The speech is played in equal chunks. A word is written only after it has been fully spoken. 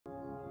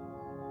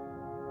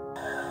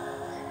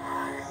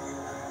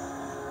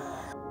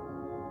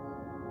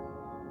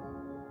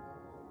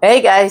Hey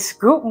guys,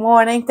 good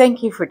morning.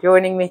 Thank you for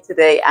joining me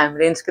today. I'm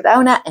Rinske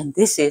Douna and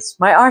this is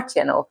my art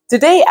channel.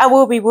 Today I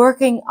will be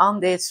working on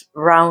this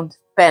round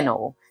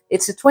panel.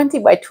 It's a 20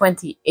 by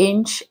 20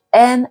 inch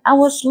and I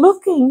was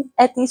looking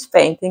at these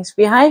paintings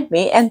behind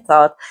me and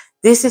thought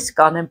this is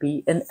gonna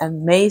be an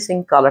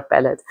amazing color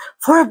palette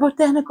for a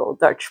Botanical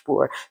Dutch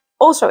pour.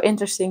 Also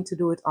interesting to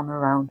do it on a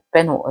round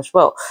panel as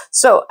well.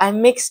 So I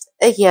mixed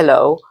a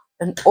yellow,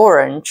 an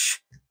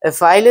orange, a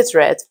violet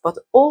red, but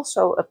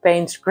also a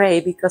Payne's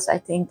gray, because I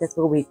think that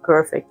will be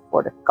perfect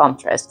for the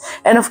contrast.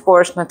 And of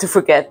course, not to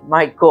forget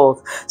my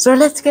gold. So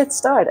let's get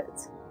started.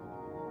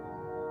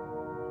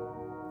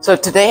 So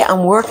today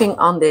I'm working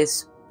on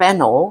this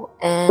panel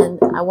and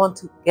I want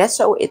to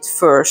gesso it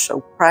first.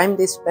 So prime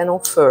this panel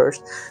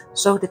first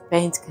so the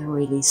paint can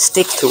really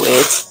stick to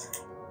it.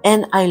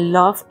 And I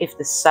love if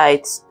the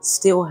sides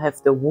still have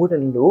the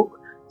wooden look.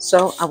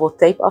 So I will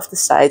tape off the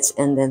sides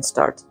and then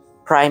start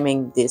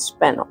priming this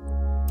panel.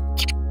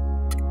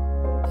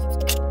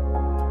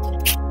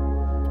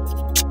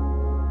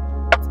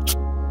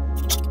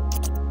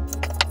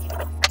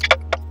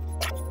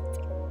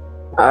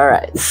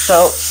 Alright,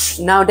 so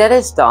now that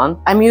is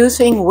done, I'm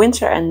using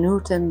Winsor &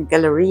 Newton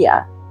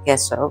Galleria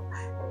gesso.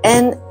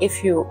 And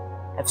if you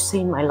have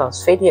seen my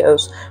last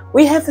videos,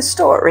 we have a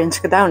store,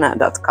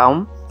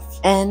 rinskedouna.com,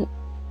 and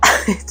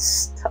it's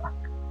stuck.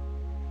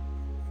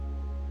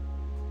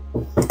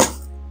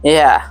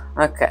 Yeah,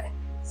 okay.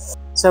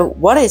 So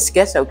what is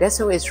gesso?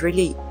 Gesso is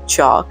really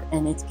chalk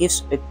and it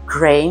gives a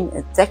grain,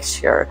 a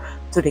texture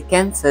to the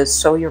canvas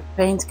so your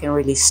paint can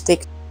really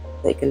stick.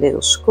 Take a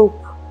little scoop.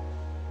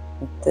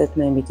 Like that,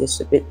 maybe just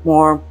a bit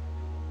more,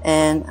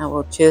 and I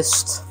will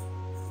just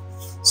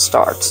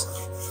start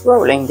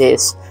rolling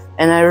this.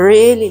 And I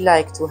really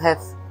like to have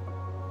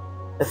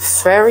a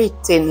very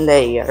thin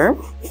layer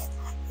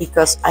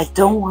because I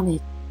don't want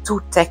it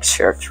too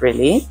textured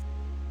really.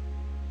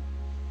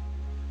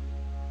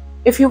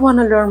 If you want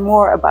to learn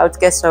more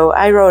about gesso,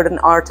 I wrote an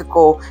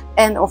article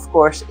and of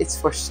course it's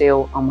for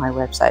sale on my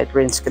website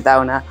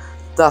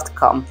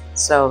rinskedouna.com.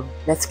 So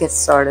let's get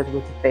started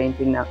with the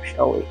painting now,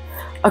 shall we?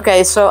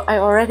 Okay, so I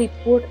already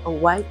poured a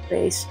white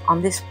base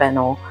on this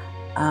panel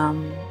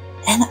and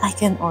I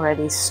can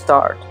already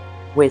start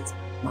with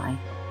my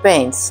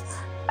paints.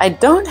 I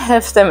don't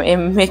have them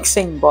in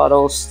mixing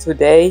bottles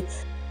today.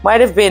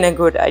 Might have been a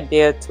good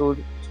idea to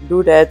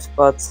do that,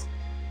 but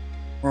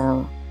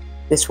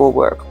this will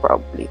work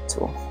probably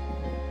too.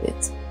 A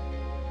bit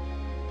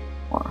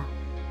more.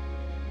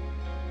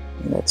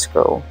 Let's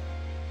go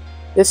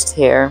just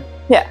here.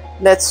 Yeah,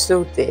 let's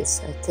do this.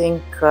 I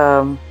think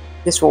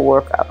this will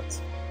work out.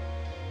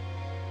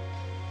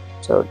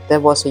 So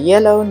that was a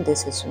yellow and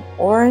this is an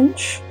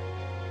orange.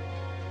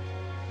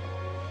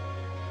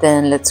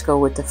 Then let's go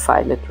with the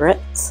violet red.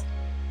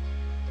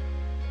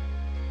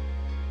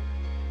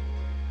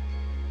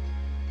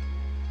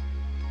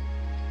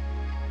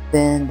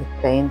 Then the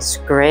Payne's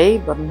gray,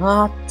 but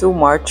not too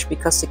much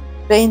because the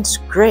Payne's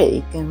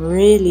gray can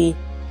really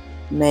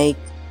make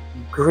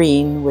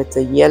green with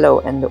the yellow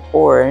and the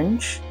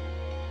orange.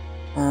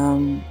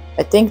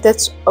 I think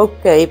that's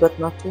okay, but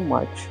not too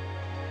much.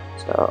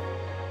 So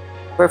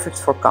perfect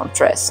for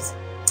contrast.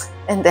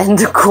 And then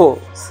the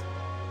gold.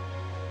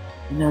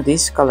 You know,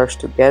 these colors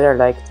together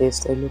like this,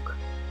 they look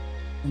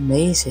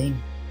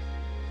amazing.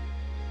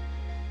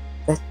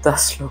 That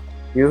does look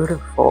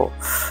beautiful.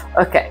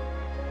 Okay,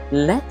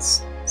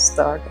 let's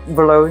start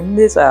blowing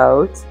this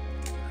out.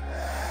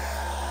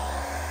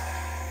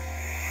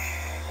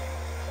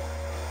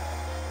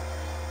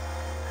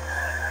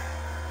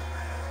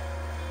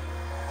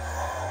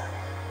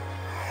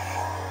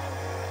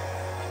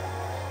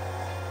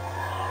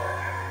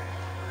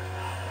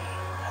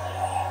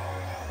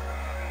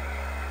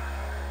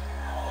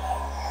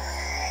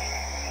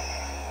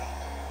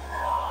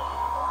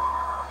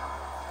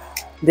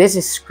 This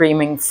is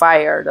screaming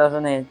fire,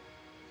 doesn't it?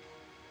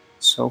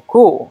 So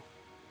cool.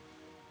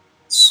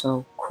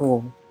 So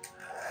cool.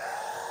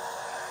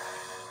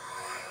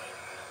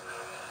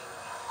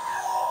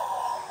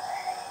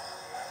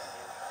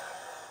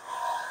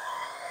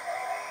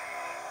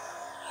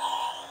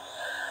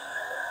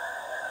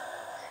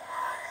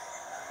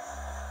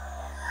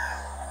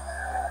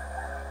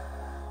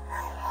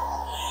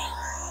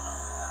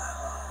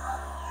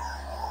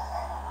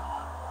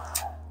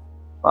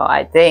 Well,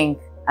 I think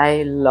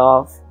I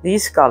love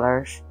these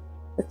colors.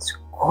 It's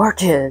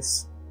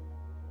gorgeous.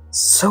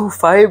 So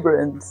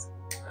vibrant.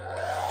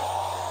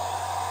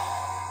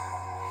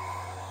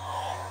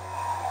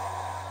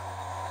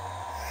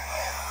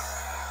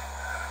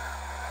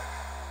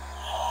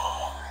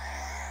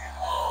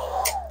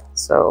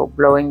 So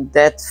blowing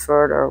that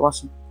further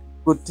was a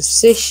good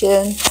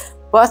decision,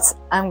 but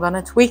I'm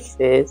gonna tweak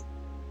this.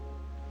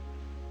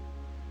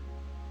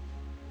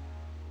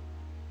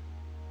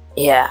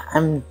 Yeah,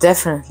 I'm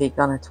definitely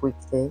gonna tweak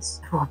this.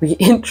 It will be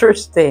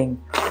interesting.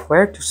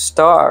 Where to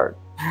start?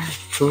 Where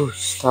to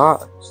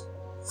start?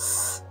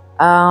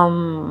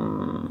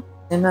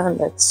 You know,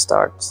 let's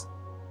start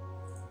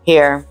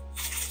here.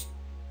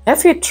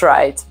 Have you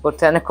tried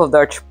Botanical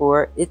Dutch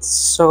Pour? It's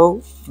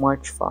so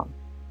much fun.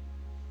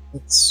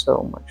 It's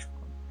so much fun.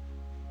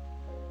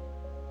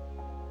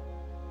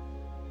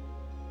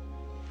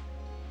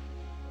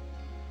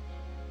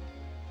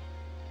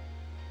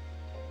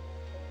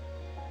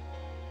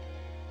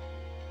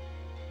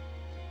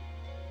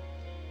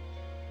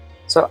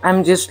 So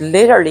I'm just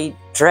literally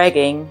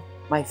dragging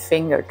my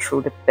finger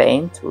through the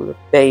paint, through the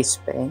base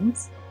paint.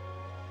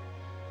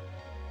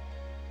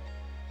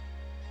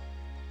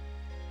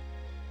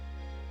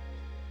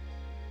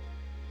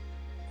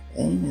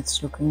 Okay,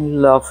 it's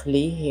looking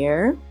lovely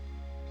here.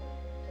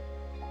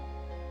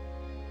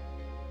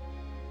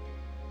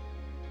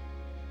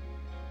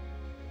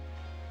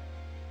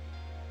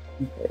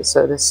 Okay,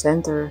 so the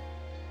center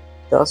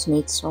does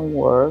need some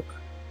work.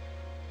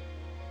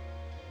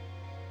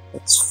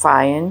 It's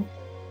fine.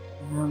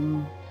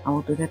 I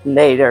will do that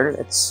later.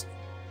 Let's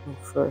go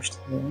first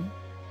here.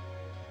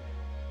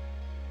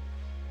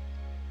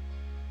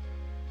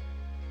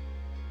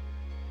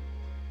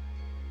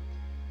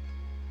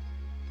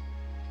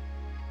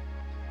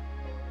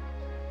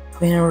 I've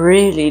been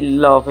really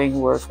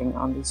loving working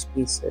on these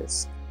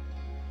pieces.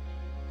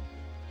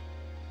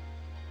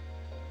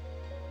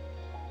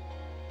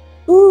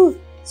 Ooh,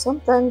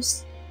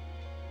 sometimes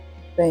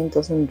the paint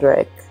doesn't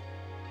drag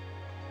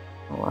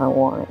how I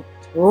want it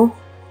to.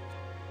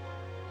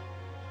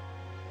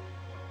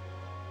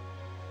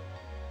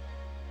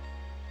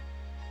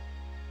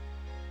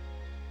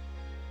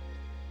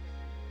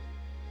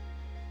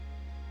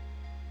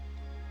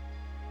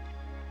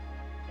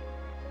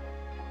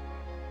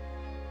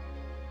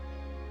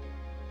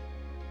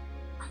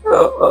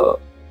 Oh,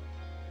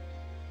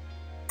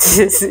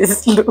 this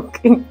is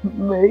looking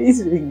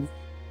amazing,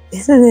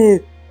 isn't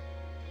it?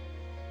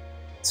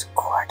 It's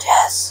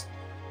gorgeous.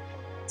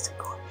 It's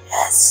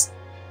gorgeous.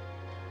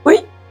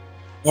 Wait.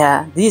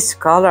 Yeah, these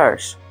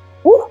colors.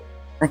 Woo.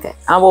 Okay,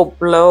 I will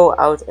blow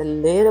out a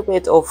little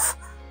bit of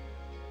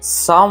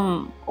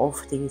some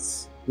of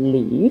these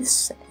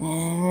leaves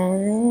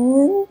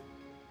and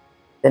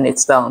then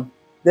it's done.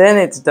 Then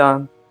it's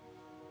done.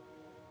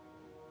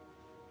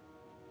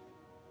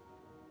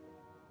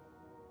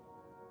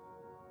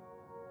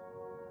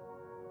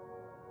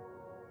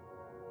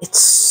 It's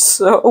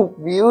so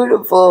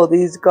beautiful,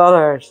 these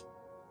colors.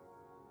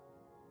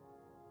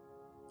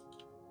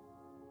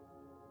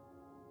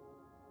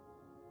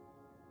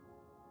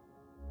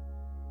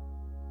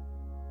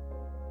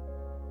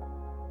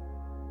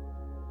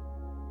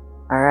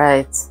 All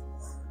right.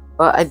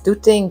 Well, I do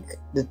think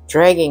the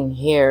dragging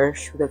here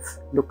should have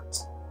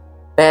looked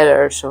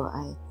better, so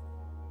I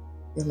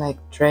feel like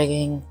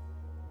dragging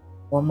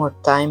one more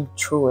time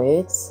through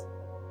it.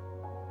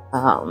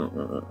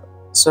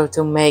 So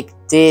to make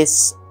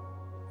this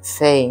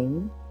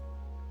vein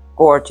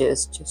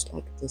gorgeous, just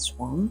like this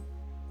one.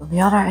 On the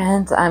other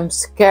hand, I'm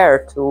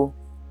scared to,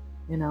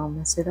 you know,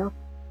 mess it up.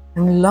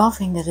 I'm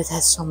loving that it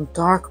has some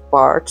dark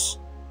parts.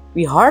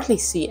 We hardly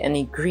see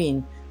any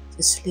green,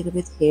 just a little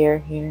bit here,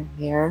 here,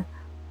 here,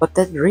 but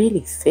that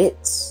really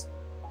fits.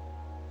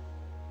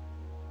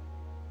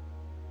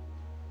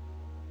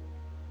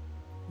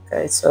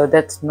 Okay, so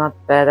that's not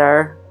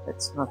better.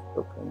 That's not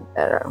looking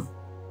better.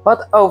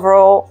 But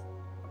overall,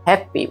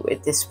 happy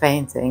with this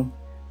painting.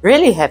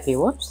 Really happy.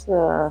 Whoops,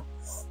 I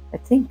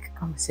think a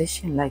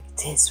composition like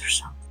this or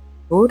something.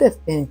 It would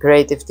have been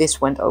great if this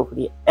went over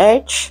the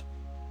edge.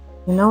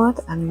 You know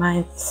what? I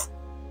might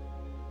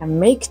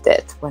make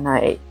that when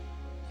I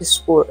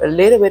just pour a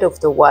little bit of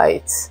the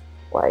white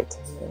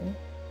here.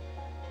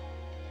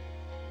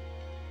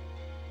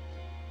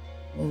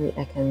 Maybe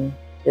I can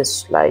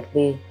just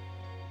slightly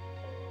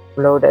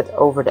blow that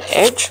over the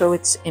edge so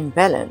it's in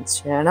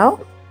balance, you know?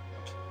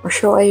 Or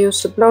shall I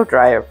use the blow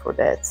dryer for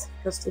that?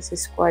 Because this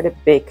is quite a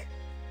big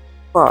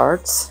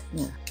part.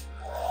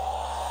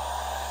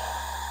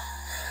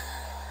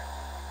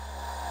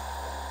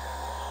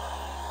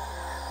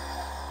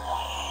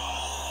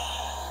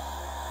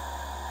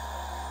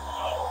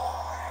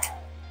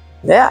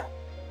 Yeah.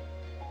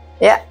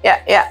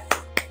 Yeah.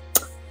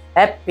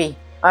 Happy.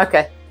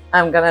 Okay,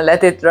 I'm gonna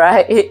let it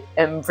dry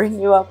and bring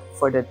you up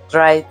for the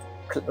dried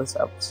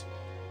close-ups.